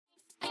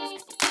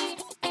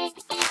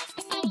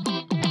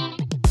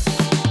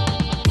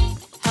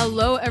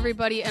Hello,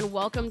 everybody, and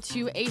welcome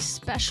to a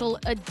special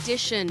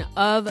edition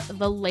of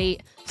The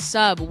Late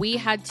Sub. We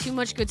had too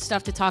much good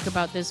stuff to talk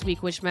about this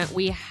week, which meant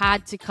we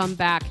had to come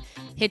back,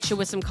 hit you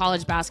with some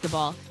college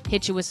basketball,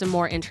 hit you with some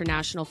more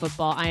international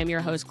football. I am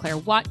your host, Claire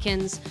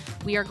Watkins.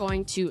 We are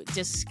going to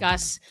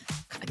discuss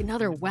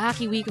another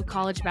wacky week of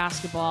college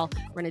basketball.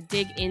 We're going to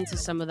dig into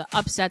some of the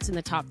upsets in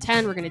the top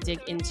 10. We're going to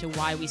dig into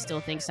why we still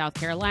think South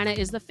Carolina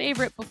is the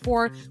favorite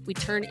before we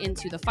turn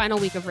into the final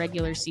week of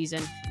regular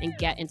season and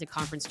get into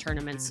conference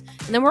tournaments.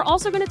 And then we're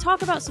also going to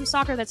talk about some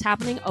soccer that's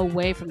happening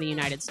away from the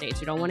United States.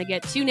 We don't want to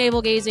get too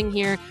navel-gazing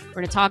here. We're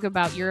going to talk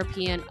about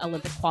European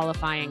Olympic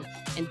qualifying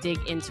and dig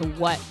into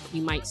what we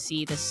might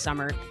see this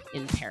summer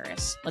in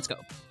Paris. Let's go.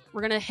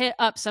 We're going to hit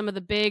up some of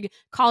the big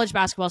college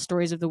basketball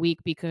stories of the week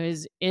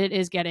because it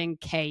is getting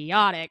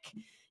chaotic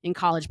in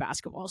college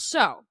basketball.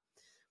 So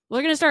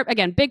we're going to start,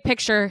 again, big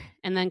picture,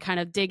 and then kind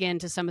of dig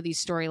into some of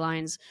these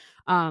storylines.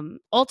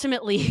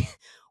 Ultimately,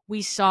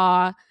 we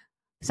saw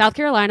South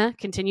Carolina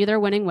continue their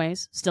winning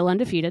ways, still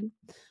undefeated.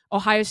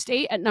 Ohio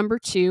State at number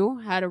 2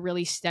 had a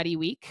really steady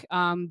week.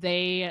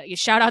 They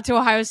shout out to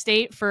Ohio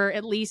State for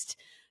at least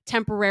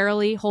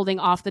temporarily holding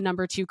off the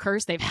number 2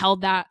 curse. They've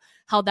held that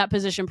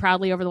position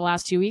proudly over the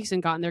last 2 weeks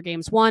and gotten their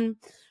games won.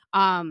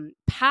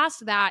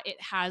 Past that, it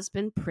has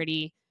been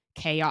pretty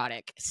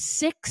chaotic.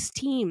 6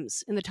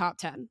 teams in the top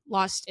 10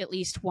 lost at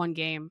least one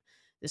game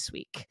this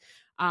week.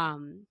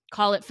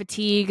 Call it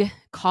fatigue,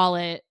 call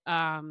it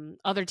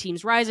other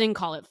teams rising,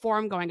 call it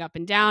form going up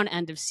and down,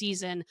 end of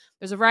season.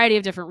 There's a variety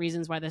of different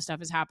reasons why this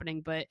stuff is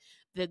happening, but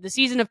the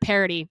season of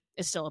parity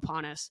is still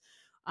upon us.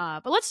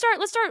 But let's start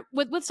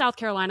with South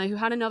Carolina, who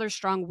had another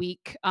strong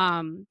week.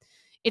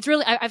 It's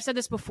really, I've said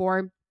this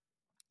before,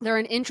 they're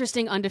an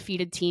interesting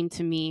undefeated team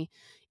to me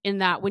in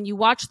that when you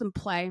watch them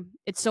play,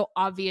 it's so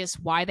obvious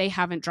why they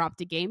haven't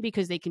dropped a game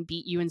because they can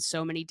beat you in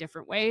so many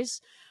different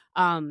ways.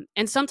 And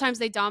sometimes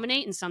they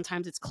dominate and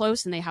sometimes it's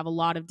close and they have a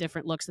lot of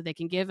different looks that they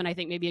can give. And I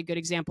think maybe a good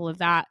example of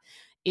that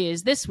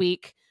is this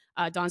week.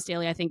 Dawn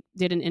Staley, I think,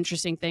 did an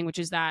interesting thing, which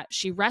is that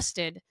she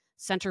rested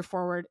center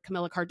forward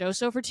Camila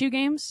Cardoso for 2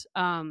 games.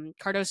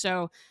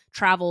 Cardoso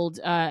traveled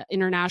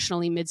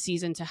internationally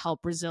midseason to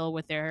help Brazil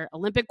with their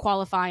Olympic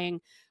qualifying.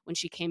 When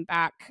she came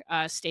back,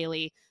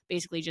 Staley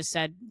basically just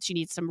said she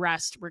needs some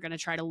rest. We're going to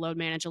try to load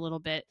manage a little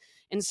bit.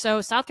 And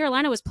so South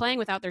Carolina was playing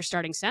without their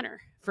starting center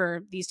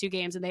for these 2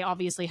 games. And they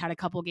obviously had a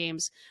couple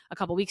games a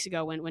couple weeks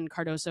ago when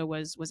Cardoso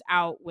was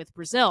out with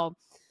Brazil.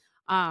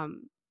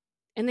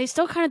 And they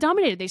still kind of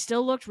dominated. They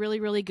still looked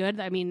really, really good.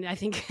 I mean, I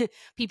think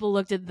people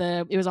looked at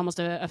it was almost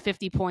a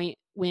 50-point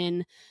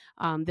win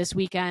this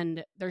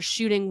weekend. They're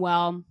shooting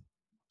well.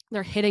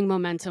 They're hitting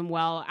momentum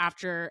well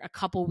after a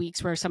couple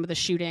weeks where some of the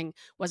shooting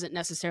wasn't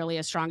necessarily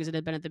as strong as it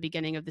had been at the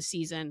beginning of the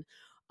season.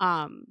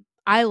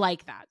 I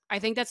like that. I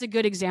think that's a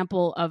good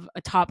example of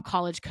a top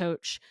college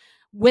coach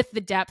with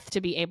the depth to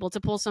be able to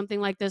pull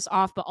something like this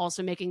off, but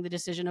also making the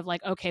decision of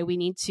like, okay, we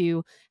need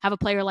to have a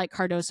player like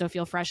Cardoso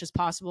feel fresh as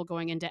possible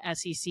going into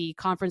SEC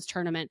conference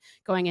tournament,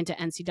 going into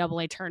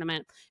NCAA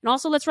tournament. And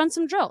also let's run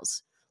some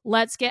drills.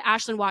 Let's get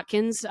Ashlyn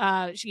Watkins,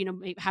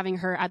 having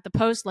her at the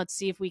post. Let's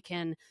see if we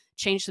can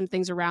change some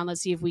things around. Let's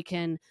see if we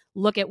can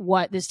look at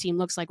what this team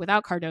looks like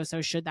without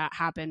Cardoso. Should that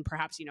happen,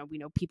 perhaps, we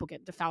know people get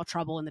into foul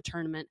trouble in the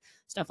tournament,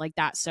 stuff like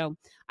that. So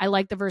I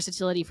like the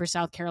versatility for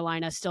South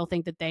Carolina. Still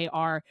think that they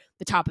are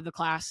the top of the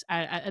class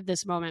at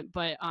this moment.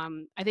 But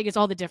I think it's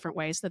all the different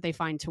ways that they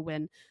find to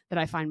win that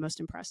I find most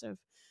impressive.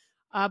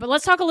 But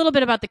let's talk a little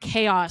bit about the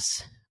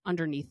chaos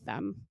underneath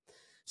them.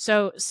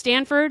 So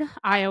Stanford,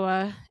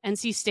 Iowa,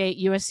 NC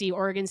State, USC,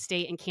 Oregon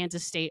State, and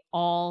Kansas State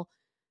all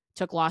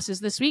took losses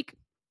this week.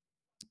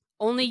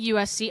 Only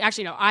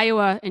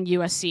Iowa and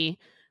USC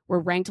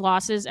were ranked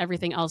losses.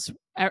 Everything else,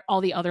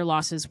 all the other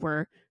losses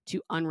were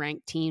to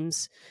unranked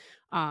teams.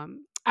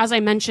 As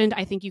I mentioned,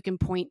 I think you can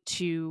point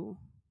to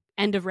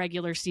end of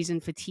regular season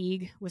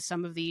fatigue with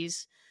some of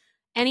these.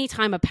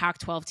 Anytime a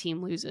Pac-12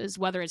 team loses,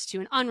 whether it's to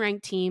an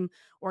unranked team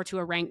or to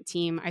a ranked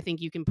team, I think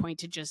you can point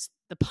to just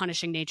the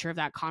punishing nature of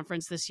that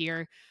conference this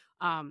year.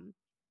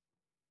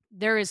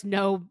 There is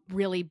no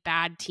really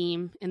bad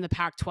team in the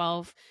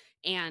Pac-12,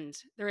 and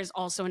there is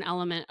also an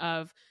element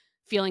of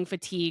feeling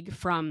fatigue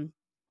from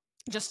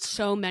just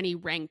so many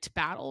ranked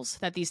battles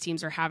that these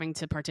teams are having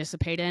to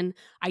participate in.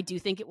 I do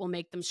think it will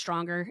make them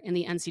stronger in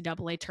the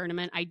NCAA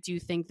tournament. I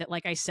do think that,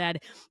 like I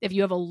said, if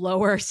you have a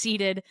lower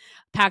seeded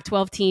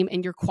Pac-12 team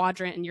in your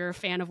quadrant and you're a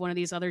fan of one of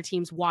these other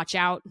teams, watch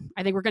out.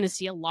 I think we're going to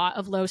see a lot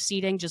of low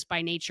seeding just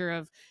by nature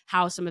of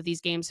how some of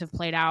these games have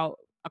played out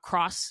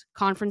across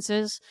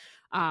conferences.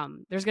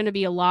 There's going to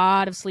be a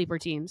lot of sleeper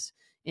teams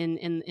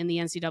in the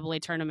NCAA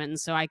tournament. And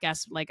so I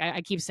guess, like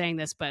I keep saying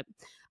this, but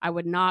I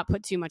would not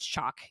put too much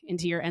chalk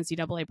into your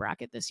NCAA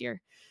bracket this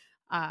year.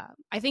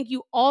 I think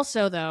you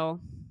also, though,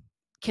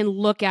 can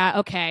look at,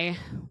 okay,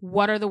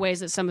 what are the ways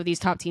that some of these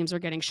top teams are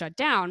getting shut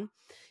down?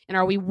 And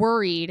are we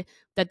worried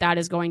that that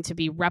is going to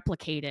be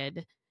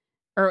replicated,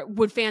 or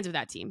would fans of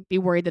that team be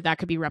worried that that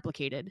could be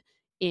replicated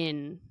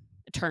in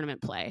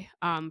tournament play.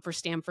 For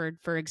Stanford,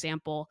 for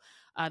example,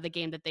 the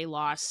game that they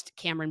lost,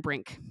 Cameron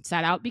Brink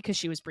sat out because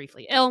she was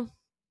briefly ill.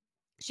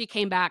 She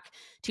came back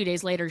 2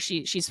 days later.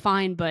 She's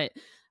fine, but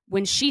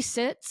when she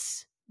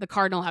sits, the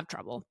Cardinal have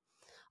trouble.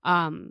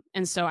 And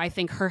so I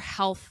think her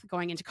health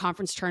going into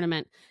conference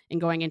tournament and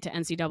going into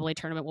NCAA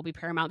tournament will be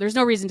paramount. There's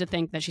no reason to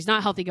think that she's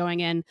not healthy going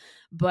in,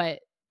 but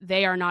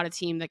they are not a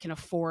team that can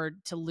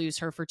afford to lose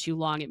her for too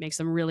long. It makes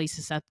them really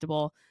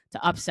susceptible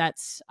to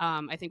upsets.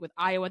 I think with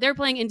Iowa, they're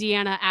playing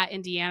Indiana at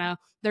Indiana.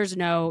 There's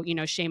no,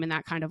 shame in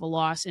that kind of a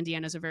loss.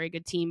 Indiana's a very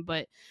good team,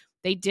 but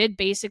they did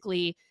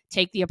basically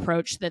take the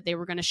approach that they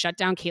were going to shut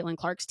down Caitlin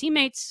Clark's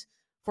teammates,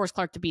 force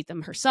Clark to beat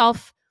them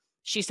herself.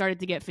 She started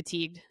to get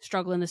fatigued,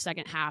 struggle in the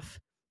second half.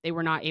 They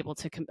were not able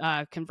to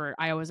convert.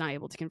 Iowa was not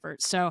able to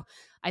convert. So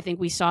I think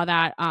we saw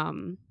that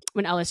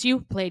when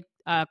LSU played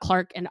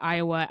Clark and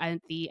Iowa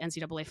at the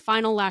NCAA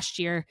final last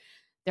year.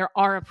 There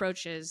are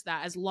approaches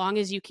that as long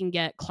as you can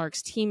get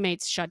Clark's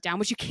teammates shut down,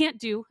 which you can't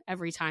do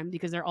every time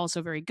because they're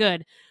also very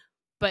good.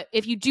 But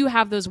if you do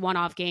have those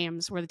one-off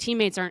games where the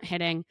teammates aren't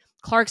hitting,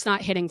 Clark's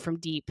not hitting from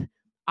deep,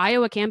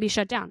 Iowa can be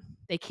shut down.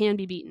 They can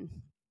be beaten.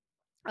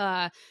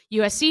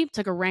 USC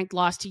took a ranked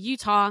loss to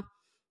Utah.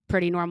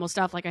 Pretty normal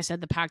stuff. Like I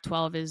said, the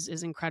Pac-12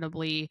 is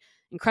incredibly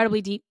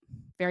deep,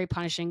 very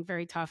punishing,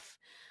 very tough.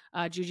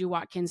 Juju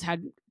Watkins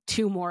had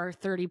 2 more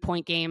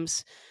 30-point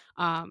games.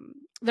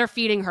 They're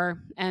feeding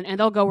her, and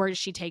they'll go where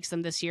she takes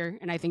them this year.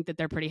 And I think that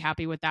they're pretty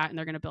happy with that, and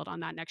they're going to build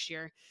on that next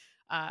year.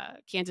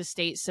 Kansas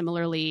State,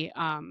 similarly,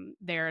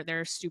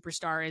 their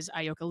superstar is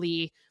Ayoka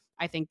Lee.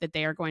 I think that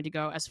they are going to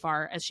go as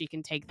far as she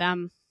can take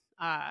them.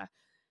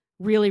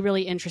 Really,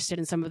 really interested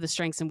in some of the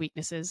strengths and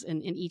weaknesses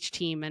in each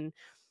team and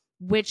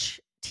which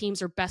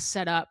teams are best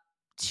set up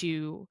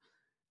to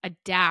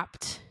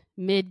adapt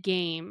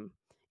mid-game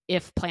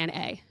if plan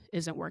A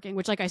isn't working,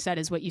 which, like I said,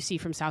 is what you see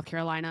from South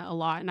Carolina a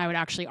lot. And I would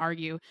actually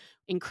argue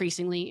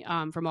increasingly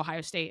from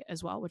Ohio State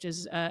as well, which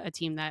is a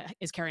team that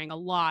is carrying a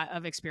lot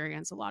of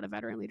experience, a lot of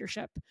veteran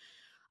leadership.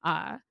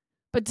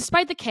 But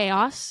despite the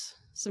chaos,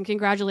 some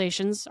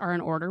congratulations are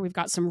in order. We've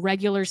got some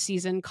regular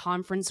season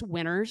conference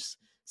winners.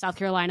 South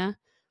Carolina,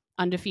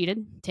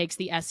 undefeated, takes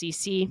the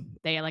SEC.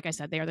 They, like I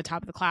said, they are the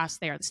top of the class.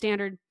 They are the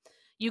standard.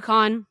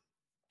 UConn,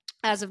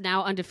 as of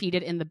now,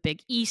 undefeated in the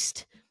Big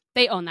East.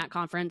 They own that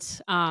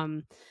conference.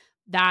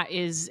 That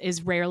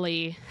is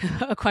rarely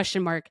a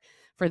question mark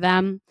for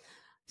them.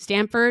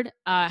 Stanford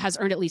has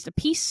earned at least a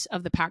piece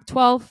of the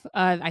Pac-12.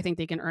 I think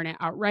they can earn it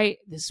outright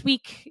this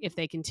week if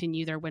they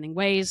continue their winning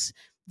ways.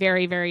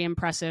 Very, very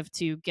impressive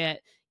to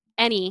get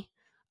any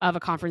of a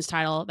conference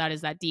title that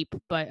is that deep,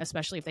 but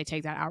especially if they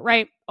take that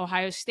outright.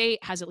 Ohio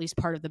State has at least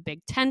part of the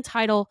Big Ten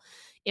title.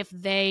 If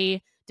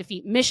they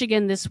defeat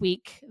Michigan this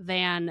week,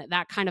 then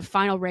that kind of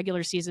final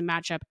regular season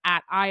matchup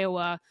at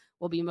Iowa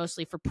will be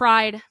mostly for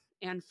pride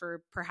and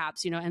for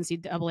perhaps,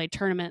 NCAA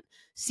tournament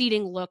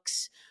seeding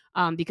looks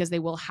because they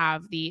will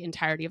have the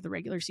entirety of the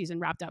regular season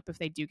wrapped up if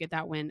they do get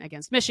that win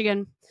against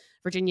Michigan.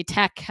 Virginia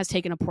Tech has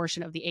taken a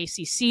portion of the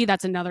ACC.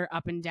 That's another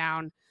up and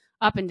down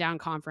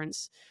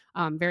conference.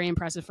 Very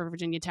impressive for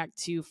Virginia Tech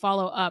to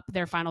follow up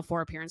their Final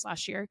Four appearance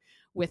last year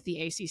with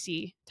the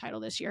ACC title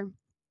this year.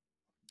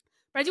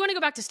 But I do want to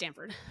go back to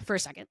Stanford for a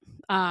second.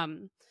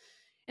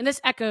 And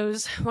this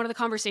echoes one of the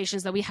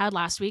conversations that we had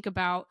last week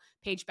about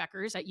Paige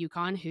Beckers at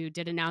UConn, who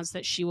did announce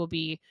that she will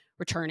be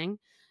returning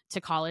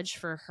to college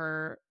for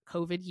her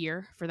COVID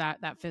year, for that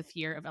 5th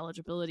year of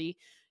eligibility.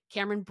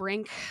 Cameron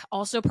Brink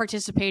also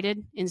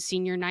participated in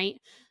senior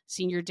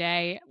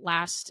day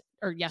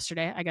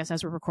yesterday, I guess,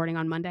 as we're recording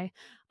on Monday.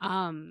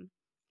 And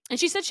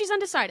she said she's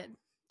undecided.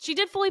 She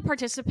did fully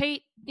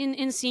participate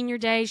in senior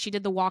day. She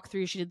did the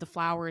walkthrough. She did the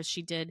flowers.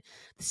 She did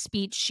the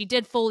speech. She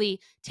did fully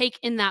take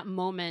in that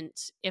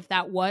moment if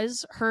that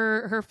was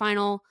her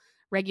final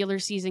regular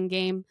season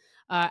game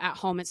at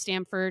home at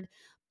Stanford.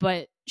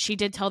 But she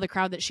did tell the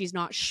crowd that she's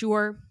not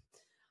sure.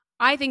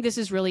 I think this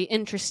is really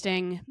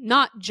interesting,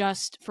 not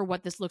just for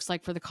what this looks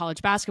like for the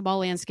college basketball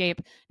landscape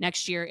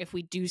next year. If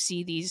we do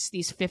see these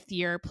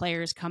 5th-year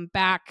players come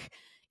back,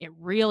 it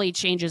really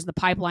changes the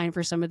pipeline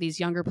for some of these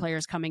younger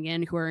players coming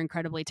in who are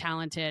incredibly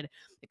talented.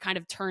 It kind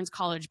of turns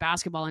college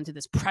basketball into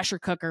this pressure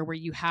cooker where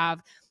you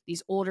have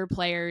these older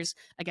players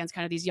against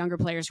kind of these younger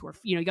players who are,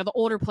 you have the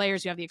older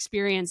players who have the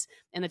experience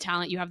and the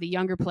talent. You have the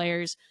younger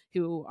players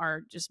who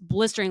are just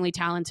blisteringly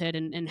talented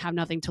and have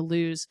nothing to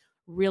lose.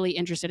 Really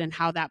interested in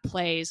how that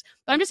plays.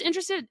 But I'm just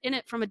interested in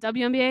it from a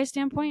WNBA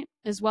standpoint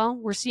as well.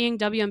 We're seeing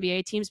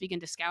WNBA teams begin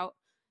to scout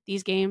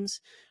these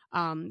games.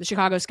 The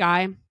Chicago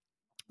Sky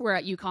were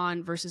at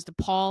UConn versus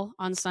DePaul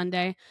on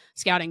Sunday,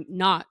 scouting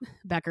not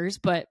Beckers,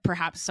 but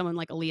perhaps someone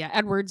like Aaliyah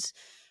Edwards.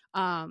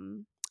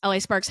 LA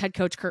Sparks head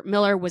coach Kurt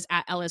Miller was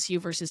at LSU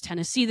versus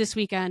Tennessee this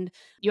weekend.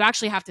 You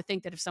actually have to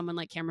think that if someone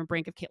like Cameron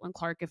Brink, if Caitlin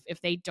Clark,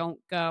 if they don't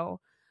go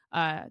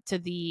to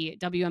the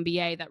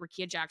WNBA, that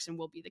Rickea Jackson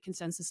will be the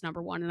consensus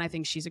number 1, and I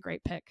think she's a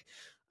great pick.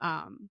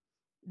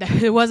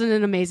 It wasn't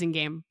an amazing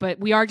game, but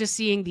we are just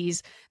seeing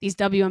these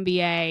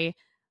WNBA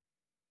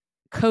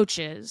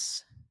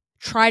coaches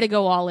try to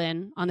go all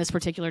in on this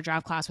particular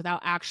draft class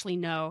without actually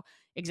know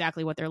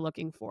exactly what they're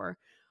looking for.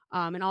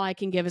 And all I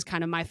can give is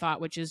kind of my thought,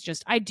 which is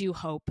just I do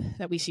hope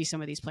that we see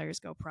some of these players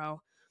go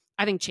pro.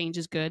 I think change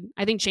is good.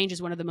 I think change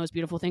is one of the most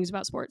beautiful things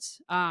about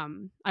sports.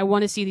 I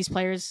want to see these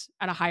players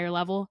at a higher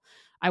level.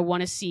 I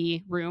want to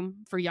see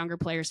room for younger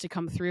players to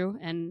come through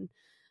and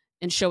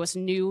show us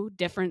new,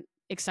 different,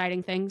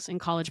 exciting things in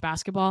college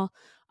basketball.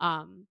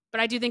 But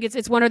I do think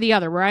it's one or the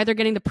other. We're either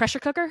getting the pressure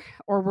cooker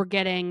or we're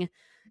getting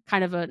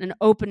kind of an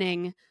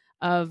opening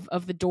of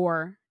the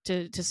door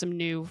to some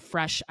new,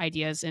 fresh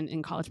ideas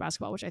in college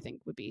basketball, which I think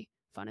would be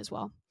fun as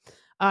well.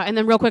 And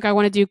then real quick, I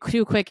want to do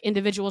 2 quick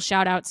individual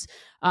shout outs.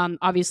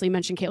 Obviously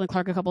mentioned Caitlin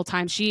Clark a couple of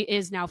times. She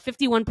is now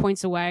 51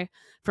 points away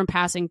from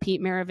passing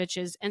Pete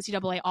Maravich's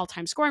NCAA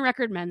all-time scoring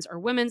record, men's or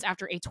women's,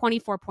 after a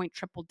 24-point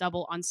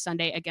triple-double on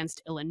Sunday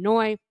against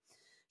Illinois.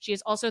 She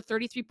is also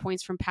 33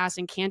 points from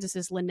passing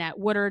Kansas's Lynette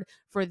Woodard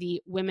for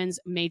the women's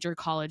major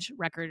college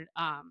record.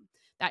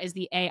 That is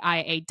the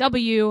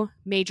AIAW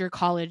major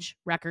college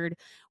record,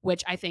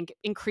 which I think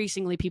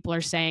increasingly people are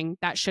saying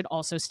that should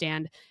also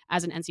stand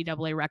as an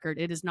NCAA record.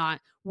 It is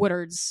not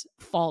Woodard's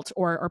fault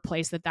or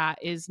place that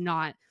is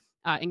not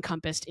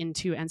encompassed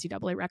into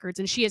NCAA records.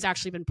 And she has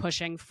actually been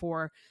pushing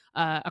for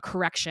a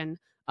correction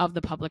of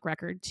the public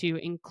record to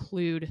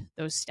include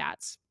those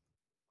stats.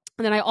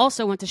 And then I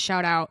also want to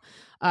shout out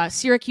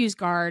Syracuse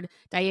guard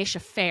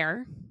Daisha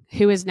Fair,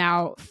 who is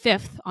now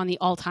 5th on the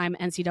all-time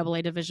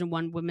NCAA Division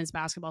I women's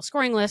basketball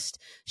scoring list.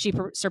 She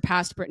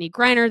surpassed Brittany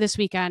Griner this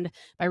weekend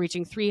by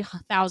reaching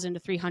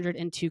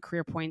 3,302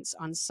 career points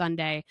on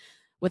Sunday.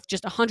 With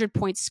just 100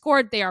 points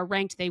scored, they are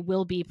ranked. They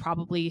will be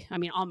probably,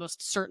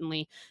 almost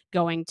certainly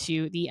going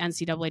to the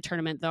NCAA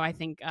tournament, though I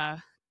think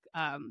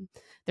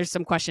there's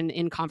some question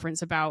in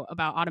conference about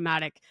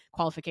automatic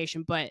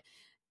qualification. But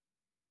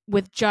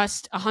with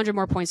just 100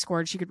 more points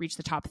scored, she could reach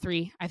the top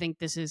 3. I think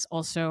this is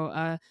also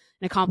an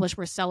accomplishment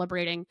worth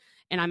celebrating,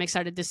 and I'm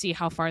excited to see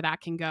how far that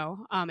can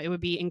go. It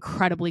would be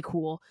incredibly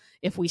cool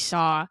if we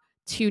saw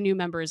 2 new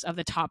members of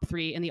the top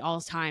 3 in the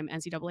all-time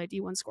NCAA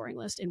D1 scoring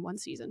list in one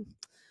season.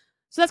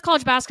 So that's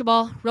college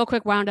basketball. Real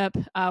quick roundup.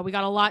 We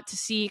got a lot to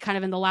see kind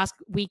of in the last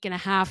week and a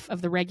half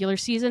of the regular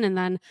season, and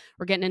then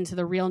we're getting into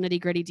the real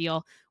nitty-gritty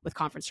deal with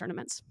conference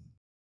tournaments.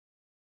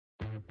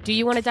 Do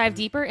you want to dive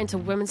deeper into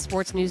women's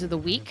sports news of the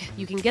week?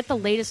 You can get the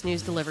latest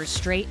news delivered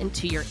straight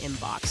into your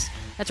inbox.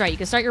 That's right, you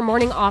can start your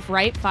morning off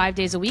right 5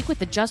 days a week with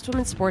the Just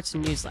Women's Sports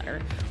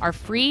newsletter, our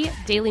free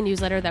daily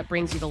newsletter that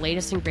brings you the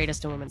latest and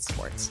greatest in women's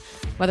sports.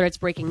 Whether it's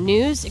breaking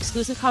news,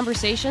 exclusive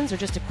conversations, or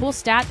just a cool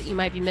stat that you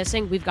might be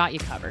missing, we've got you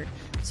covered.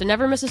 So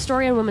never miss a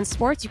story on women's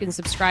sports. You can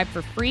subscribe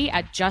for free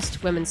at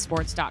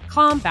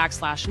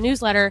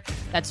justwomensports.com/newsletter.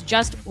 That's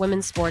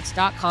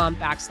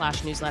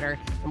justwomensports.com/newsletter,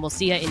 and we'll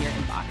see you in your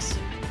inbox.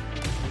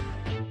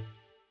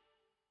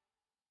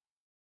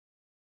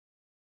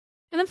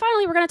 And then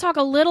finally, we're going to talk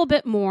a little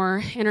bit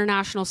more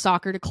international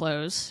soccer to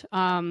close.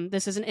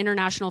 This is an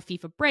international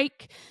FIFA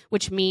break,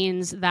 which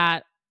means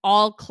that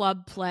all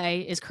club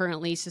play is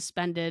currently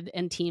suspended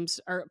and teams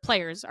or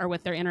players are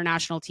with their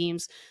international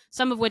teams,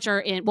 some of which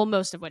are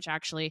most of which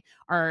actually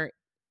are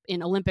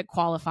in Olympic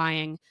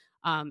qualifying,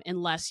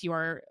 unless you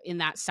are in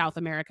that South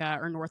America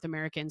or North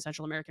American,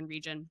 Central American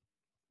region,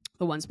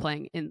 the ones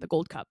playing in the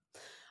Gold Cup.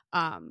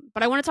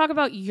 But I want to talk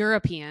about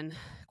European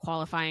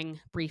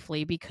qualifying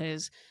briefly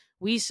because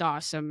we saw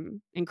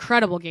some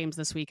incredible games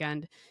this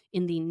weekend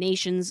in the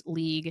Nations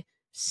League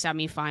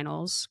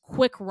semifinals.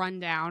 Quick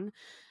rundown.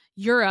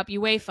 Europe,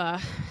 UEFA,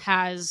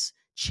 has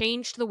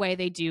changed the way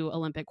they do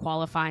Olympic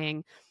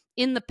qualifying.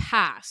 In the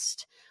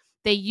past,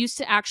 they used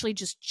to actually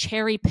just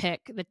cherry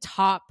pick the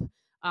top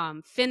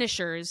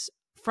finishers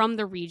from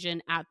the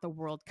region at the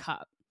World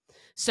Cup.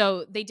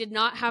 So they did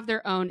not have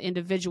their own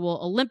individual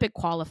Olympic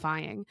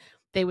qualifying.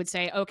 They would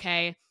say,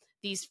 okay,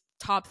 these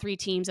top 3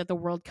 teams at the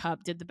World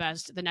Cup did the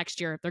best. The next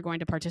year, they're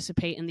going to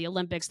participate in the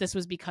Olympics. This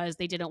was because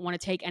they didn't want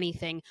to take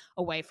anything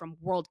away from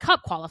World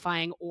Cup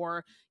qualifying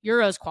or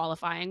Euros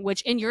qualifying,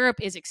 which in Europe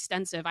is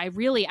extensive. I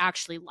really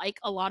actually like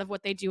a lot of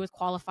what they do with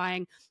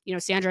qualifying. You know,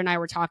 Sandra and I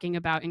were talking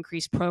about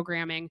increased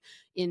programming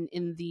in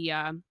the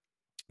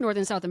North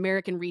and South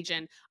American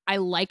region. I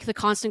like the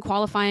constant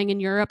qualifying in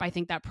Europe. I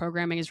think that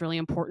programming is really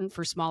important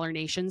for smaller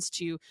nations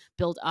to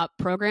build up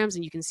programs,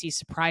 and you can see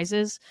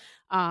surprises.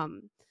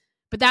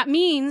 But that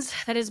means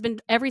that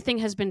everything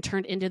has been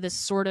turned into this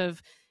sort of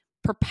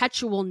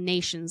perpetual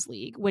Nations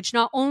League, which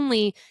not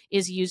only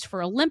is used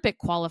for Olympic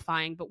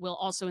qualifying, but will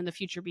also in the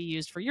future be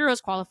used for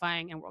Euros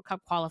qualifying and World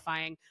Cup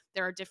qualifying.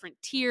 There are different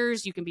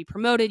tiers. You can be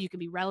promoted, you can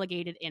be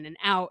relegated in and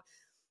out.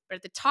 But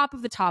at the top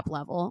of the top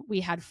level,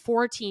 we had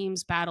 4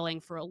 teams battling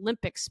for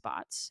Olympic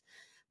spots.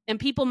 And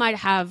people might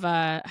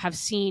have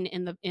seen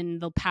in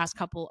the past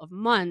couple of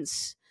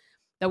months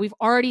that we've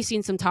already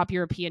seen some top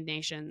European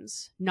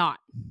nations not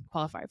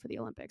qualify for the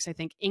Olympics. I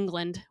think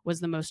England was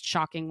the most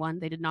shocking one.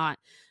 They did not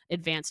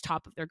advance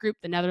top of their group.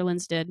 The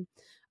Netherlands did.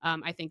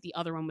 I think the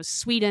other one was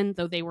Sweden,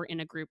 though they were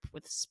in a group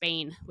with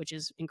Spain, which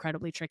is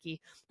incredibly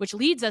tricky, which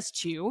leads us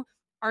to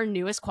our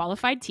newest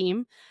qualified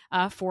team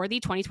for the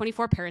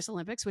 2024 Paris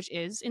Olympics, which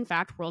is, in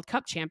fact, World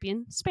Cup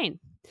champion Spain.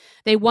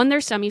 They won their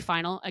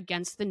semifinal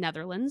against the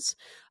Netherlands,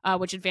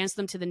 which advanced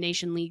them to the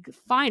Nation League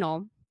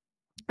final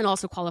and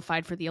also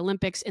qualified for the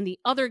Olympics. In the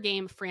other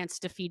game, France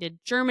defeated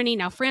Germany.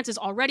 Now, France is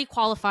already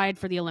qualified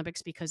for the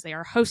Olympics because they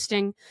are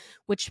hosting,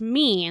 which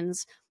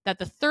means that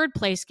the third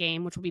place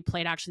game, which will be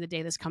played actually the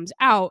day this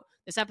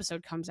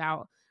episode comes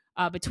out,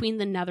 between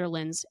the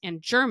Netherlands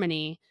and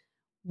Germany,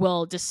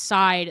 will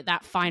decide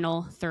that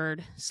final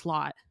third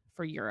slot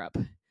for Europe.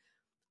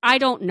 I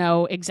don't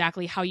know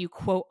exactly how you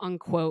quote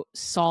unquote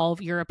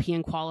solve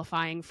European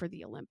qualifying for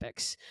the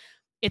Olympics.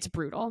 It's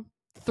brutal.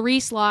 3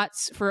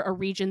 slots for a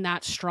region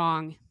that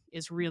strong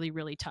is really,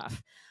 really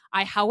tough.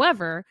 I,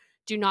 however,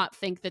 do not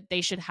think that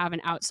they should have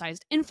an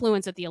outsized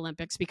influence at the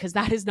Olympics because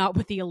that is not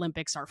what the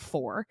Olympics are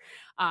for.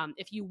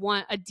 If you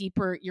want a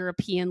deeper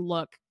European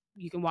look,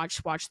 you can watch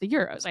the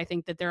Euros. I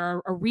think that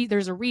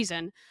there's a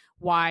reason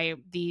why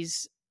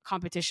these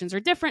competitions are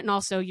different, and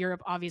also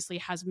Europe obviously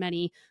has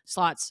many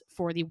slots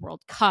for the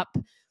World Cup.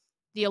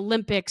 The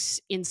Olympics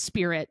in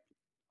spirit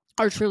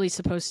are truly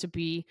supposed to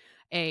be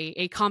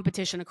a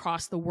competition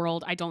across the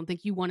world. I don't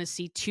think you want to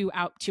see too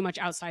much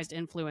outsized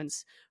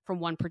influence from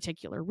one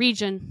particular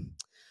region.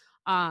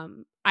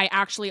 I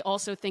actually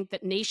also think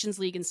that Nations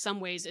League in some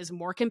ways is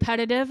more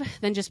competitive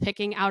than just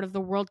picking out of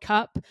the World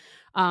Cup.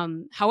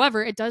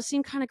 However, it does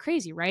seem kind of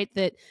crazy, right?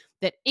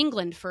 That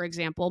England, for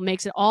example,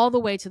 makes it all the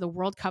way to the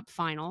World Cup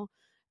final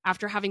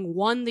after having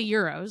won the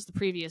Euros the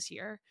previous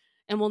year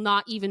and will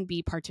not even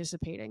be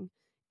participating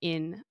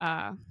in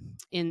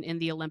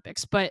the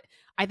Olympics. But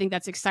I think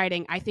that's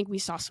exciting. I think we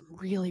saw some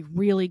really,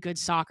 really good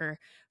soccer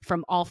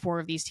from all 4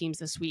 of these teams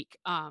this week.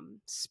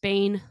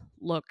 Spain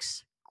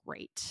looks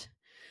great.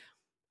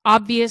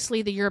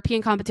 Obviously, the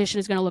European competition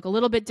is going to look a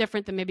little bit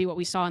different than maybe what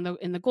we saw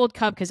in the Gold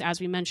Cup, because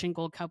as we mentioned,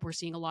 Gold Cup, we're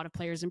seeing a lot of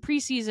players in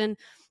preseason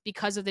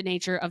because of the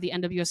nature of the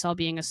NWSL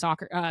being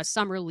a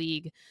summer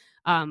league.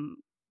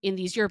 In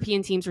these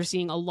European teams, we're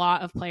seeing a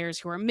lot of players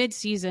who are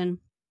mid-season,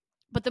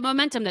 but the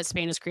momentum that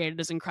Spain has created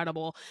is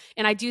incredible.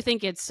 And I do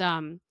think it's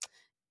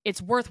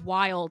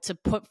worthwhile to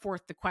put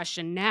forth the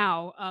question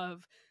now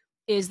of,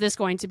 is this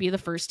going to be the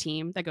first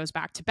team that goes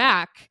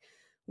back-to-back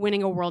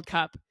winning a World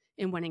Cup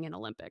and winning an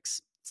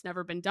Olympics? It's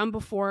never been done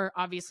before.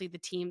 Obviously, the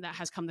team that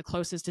has come the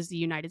closest is the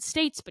United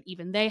States, but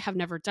even they have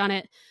never done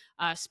it.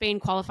 Spain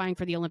qualifying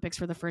for the Olympics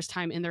for the first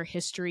time in their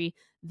history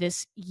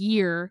this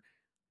year.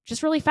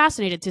 Just really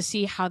fascinated to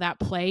see how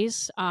that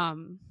plays.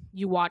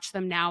 You watch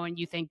them now and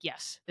you think,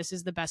 yes, this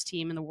is the best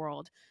team in the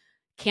world.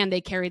 Can they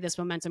carry this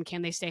momentum?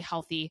 Can they stay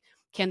healthy?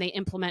 Can they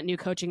implement new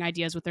coaching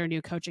ideas with their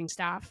new coaching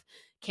staff?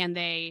 Can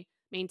they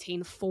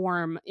maintain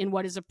form in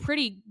what is a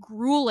pretty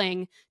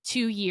grueling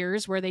 2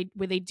 years where they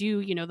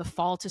do, the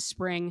fall to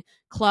spring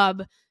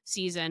club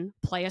season,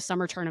 play a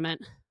summer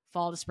tournament,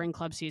 fall to spring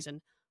club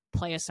season,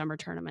 play a summer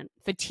tournament.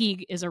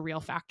 Fatigue is a real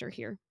factor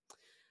here.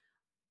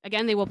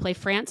 Again, they will play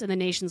France in the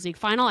Nations League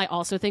final. I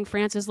also think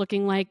France is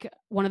looking like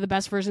one of the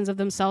best versions of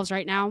themselves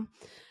right now.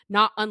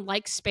 Not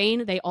unlike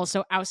Spain, they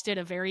also ousted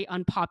a very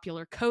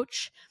unpopular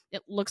coach.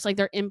 It looks like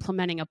they're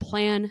implementing a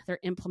plan. They're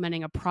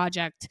implementing a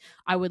project.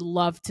 I would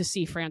love to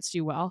see France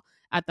do well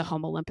at the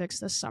home Olympics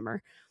this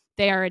summer.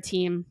 They are a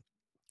team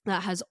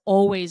that has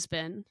always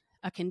been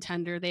a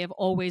contender. They have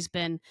always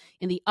been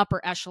in the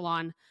upper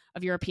echelon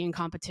of European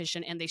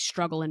competition, and they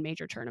struggle in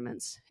major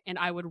tournaments. And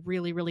I would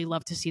really, really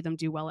love to see them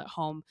do well at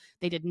home.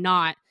 They did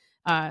not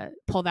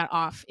pull that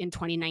off in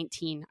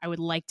 2019. I would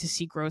like to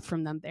see growth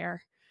from them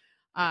there.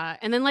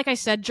 And then, like I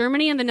said,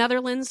 Germany and the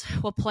Netherlands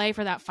will play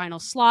for that final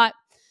slot.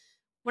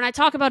 When I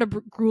talk about a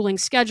grueling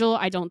schedule,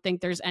 I don't think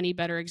there's any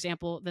better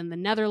example than the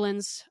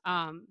Netherlands.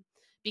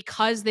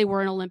 Because they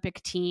were an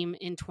Olympic team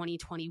in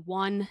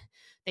 2021,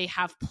 they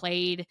have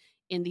played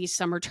in these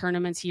summer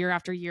tournaments year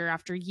after year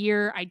after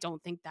year. I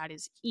don't think that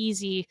is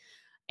easy.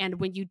 And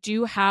when you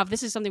do have,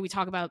 this is something we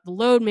talk about, the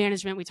load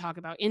management, we talk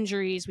about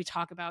injuries, we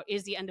talk about,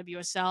 is the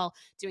NWSL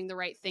doing the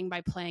right thing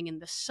by playing in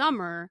the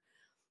summer?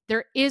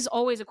 There is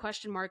always a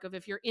question mark of,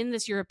 if you're in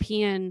this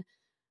European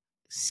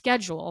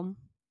schedule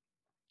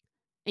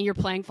and you're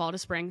playing fall to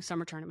spring,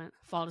 summer tournament,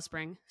 fall to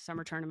spring,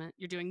 summer tournament,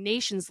 you're doing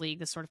Nations League,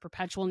 this sort of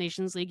perpetual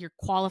Nations League, you're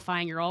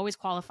qualifying, you're always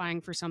qualifying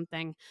for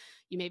something.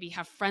 You maybe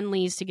have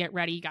friendlies to get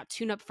ready, you got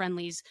tune-up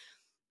friendlies.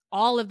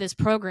 All of this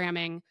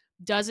programming,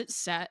 does it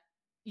set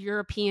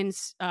European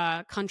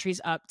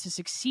countries up to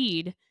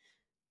succeed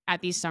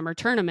at these summer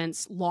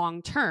tournaments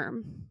long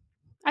term?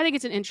 I think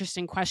it's an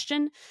interesting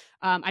question.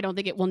 I don't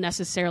think it will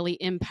necessarily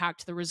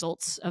impact the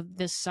results of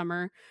this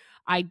summer.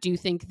 I do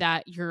think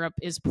that Europe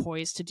is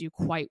poised to do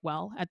quite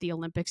well at the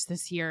Olympics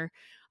this year.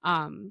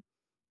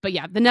 But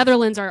yeah, the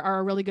Netherlands are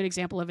a really good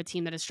example of a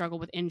team that has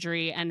struggled with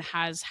injury and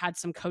has had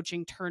some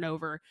coaching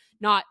turnover,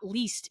 not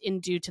least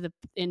in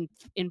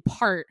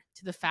part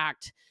to the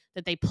fact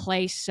that they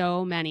play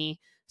so many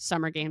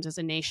summer games as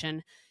a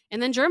nation.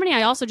 And then Germany,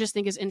 I also just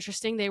think is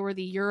interesting. They were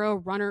the Euro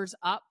runners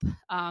up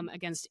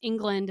against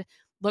England,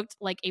 looked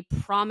like a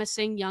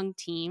promising young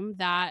team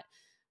that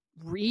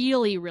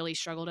really, really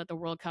struggled at the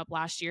World Cup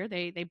last year.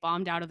 They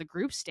bombed out of the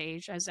group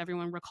stage, as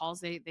everyone recalls.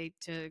 They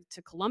to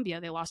Colombia.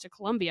 They lost to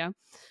Colombia,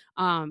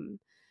 and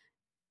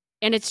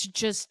it's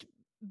just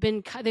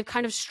been they've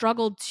kind of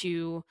struggled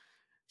to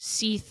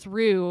see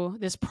through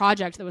this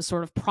project that was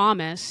sort of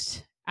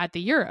promised at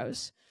the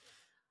Euros.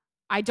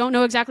 I don't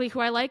know exactly who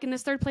I like in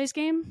this third place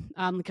game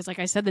because, like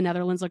I said, the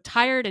Netherlands look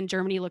tired and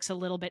Germany looks a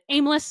little bit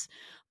aimless.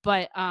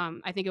 But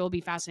I think it will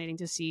be fascinating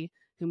to see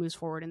who moves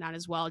forward in that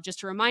as well. Just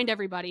to remind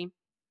everybody,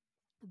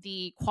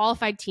 the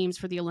qualified teams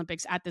for the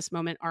Olympics at this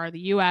moment are the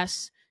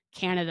US,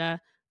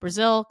 Canada,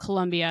 Brazil,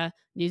 Colombia,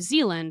 New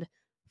Zealand,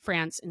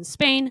 France, and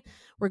Spain.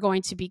 We're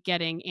going to be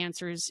getting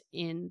answers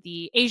in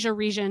the Asia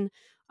region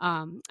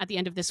at the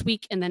end of this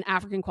week, and then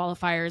African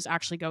qualifiers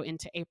actually go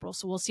into April.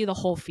 So we'll see the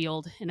whole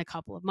field in a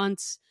couple of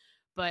months.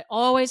 But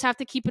always have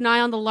to keep an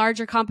eye on the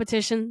larger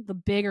competition, the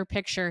bigger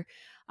picture.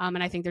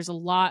 And I think there's a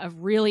lot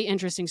of really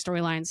interesting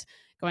storylines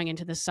going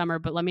into this summer.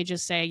 But let me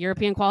just say,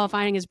 European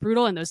qualifying is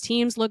brutal and those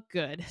teams look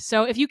good.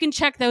 So if you can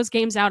check those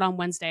games out on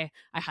Wednesday,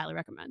 I highly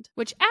recommend.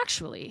 Which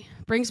actually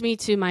brings me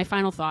to my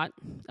final thought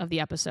of the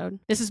episode.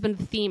 This has been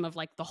the theme of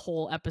like the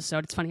whole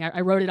episode. It's funny,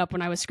 I wrote it up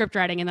when I was script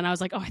writing and then I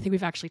was like, oh, I think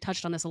we've actually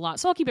touched on this a lot.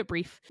 So I'll keep it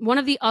brief. One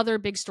of the other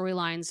big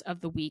storylines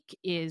of the week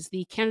is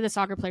the Canada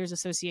Soccer Players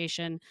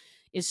Association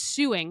is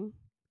suing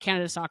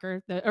Canada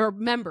Soccer, or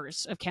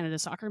members of Canada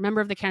Soccer,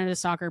 member of the Canada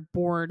Soccer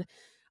board,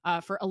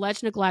 for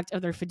alleged neglect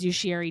of their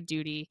fiduciary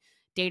duty,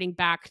 dating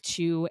back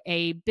to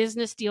a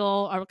business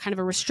deal, or kind of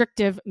a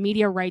restrictive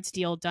media rights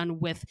deal done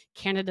with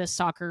Canada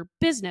Soccer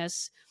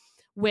Business,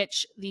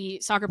 which the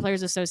Soccer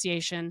Players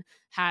Association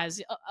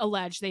has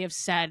alleged. They have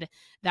said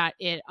that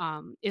it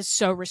is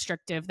so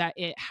restrictive that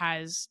it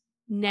has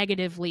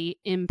negatively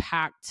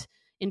impact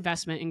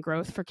investment and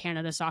growth for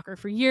Canada Soccer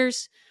for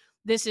years.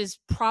 This is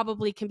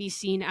probably can be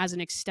seen as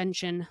an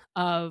extension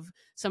of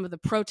some of the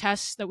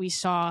protests that we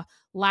saw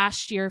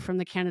last year from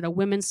the Canada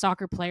women's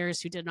soccer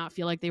players who did not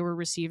feel like they were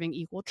receiving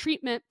equal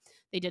treatment.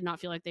 They did not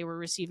feel like they were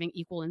receiving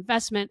equal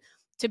investment.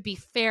 To be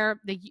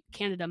fair, the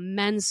Canada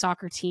men's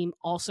soccer team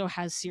also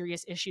has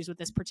serious issues with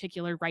this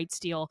particular rights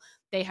deal.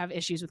 They have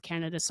issues with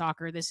Canada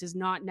Soccer. This is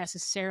not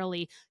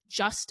necessarily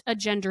just a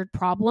gendered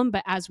problem,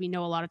 but as we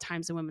know, a lot of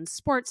times in women's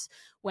sports,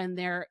 when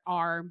there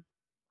are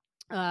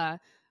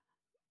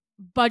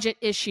budget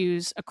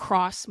issues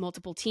across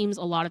multiple teams,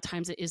 a lot of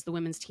times it is the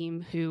women's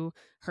team who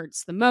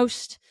hurts the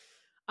most.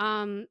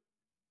 And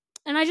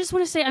I just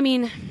want to say,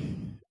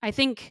 I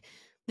think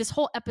this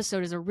whole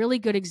episode is a really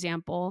good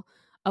example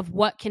of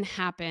what can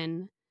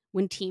happen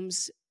when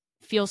teams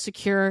feel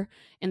secure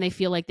and they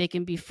feel like they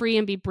can be free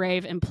and be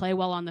brave and play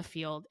well on the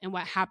field, and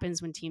what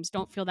happens when teams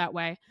don't feel that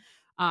way.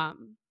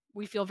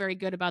 We feel very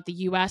good about the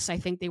U.S. I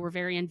think they were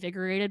very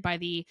invigorated by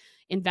the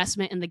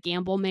investment and the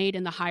gamble made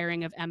in the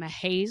hiring of Emma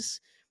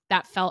Hayes.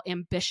 That felt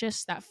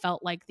ambitious. That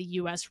felt like the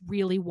U.S.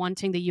 really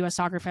wanting, the U.S.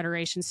 Soccer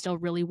Federation still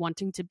really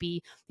wanting to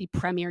be the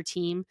premier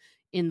team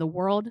in the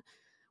world.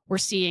 We're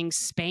seeing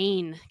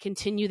Spain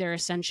continue their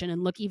ascension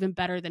and look even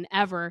better than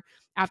ever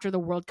after the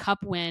World Cup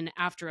win,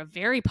 after a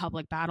very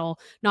public battle,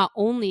 not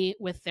only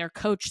with their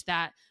coach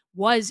that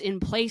was in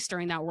place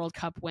during that World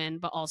Cup win,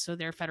 but also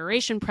their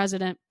federation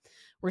president.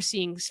 We're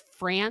seeing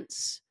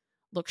France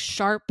look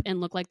sharp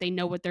and look like they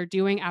know what they're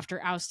doing after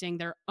ousting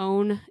their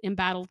own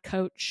embattled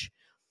coach.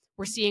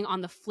 We're seeing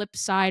on the flip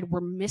side,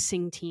 we're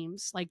missing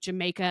teams like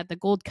Jamaica at the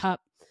Gold Cup.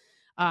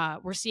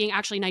 We're seeing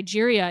actually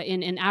Nigeria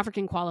in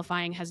African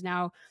qualifying has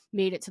now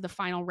made it to the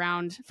final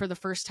round for the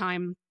first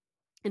time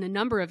in a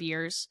number of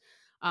years.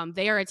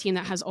 They are a team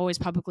that has always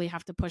publicly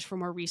have to push for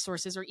more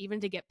resources or even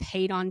to get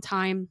paid on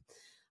time.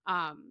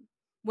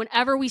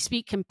 Whenever we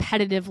speak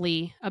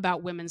competitively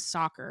about women's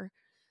soccer,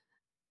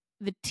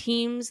 the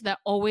teams that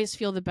always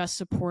feel the best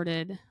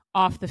supported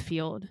off the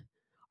field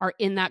are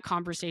in that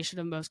conversation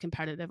of most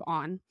competitive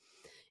on.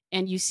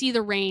 And you see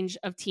the range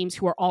of teams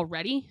who are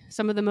already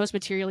some of the most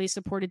materially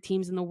supported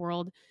teams in the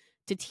world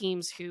to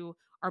teams who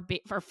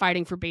are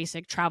fighting for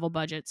basic travel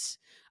budgets,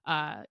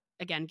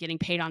 again, getting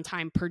paid on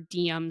time, per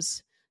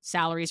diems,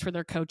 salaries for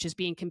their coaches,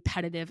 being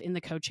competitive in the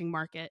coaching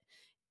market,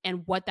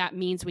 and what that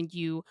means when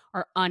you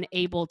are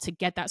unable to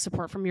get that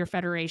support from your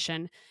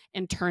federation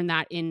and turn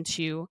that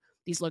into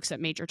these looks at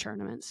major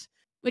tournaments.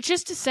 Which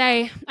is to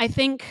say, I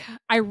think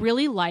I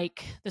really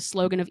like the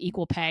slogan of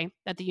equal pay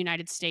that the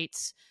United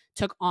States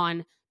took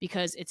on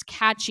because it's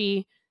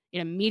catchy, it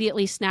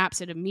immediately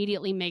snaps, it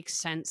immediately makes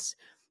sense.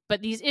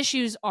 But these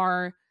issues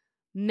are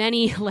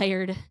many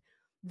layered,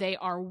 they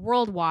are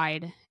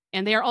worldwide,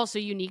 and they are also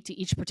unique to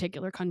each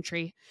particular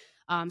country.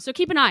 So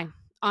keep an eye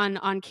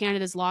on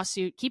Canada's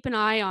lawsuit. Keep an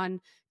eye on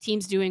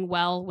teams doing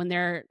well when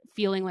they're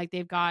feeling like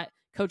they've got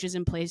coaches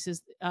in place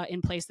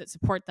that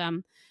support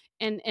them.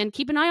 And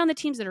keep an eye on the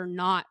teams that are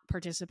not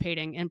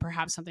participating in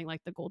perhaps something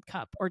like the Gold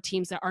Cup, or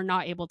teams that are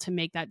not able to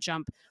make that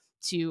jump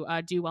to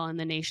do well in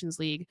the Nations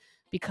League,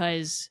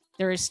 because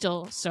there is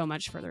still so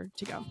much further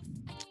to go.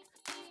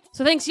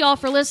 So thanks, y'all,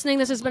 for listening.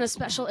 This has been a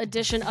special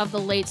edition of The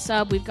Late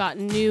Sub. We've got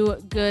new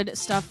good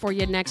stuff for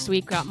you next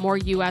week. Got more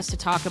U.S. to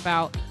talk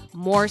about,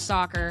 more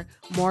soccer,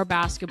 more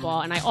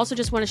basketball. And I also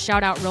just want to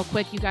shout out real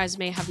quick, you guys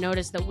may have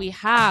noticed that we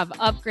have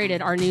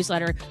upgraded our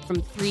newsletter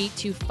from 3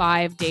 to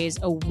 5 days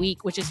a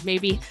week, which is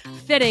maybe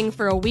fitting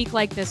for a week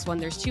like this one.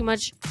 There's too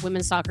much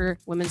women's soccer,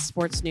 women's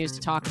sports news to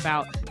talk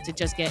about to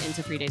just get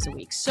into 3 days a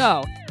week.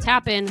 So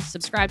tap in,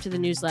 subscribe to the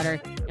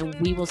newsletter, and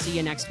we will see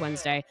you next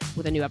Wednesday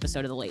with a new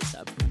episode of The Late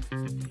Sub.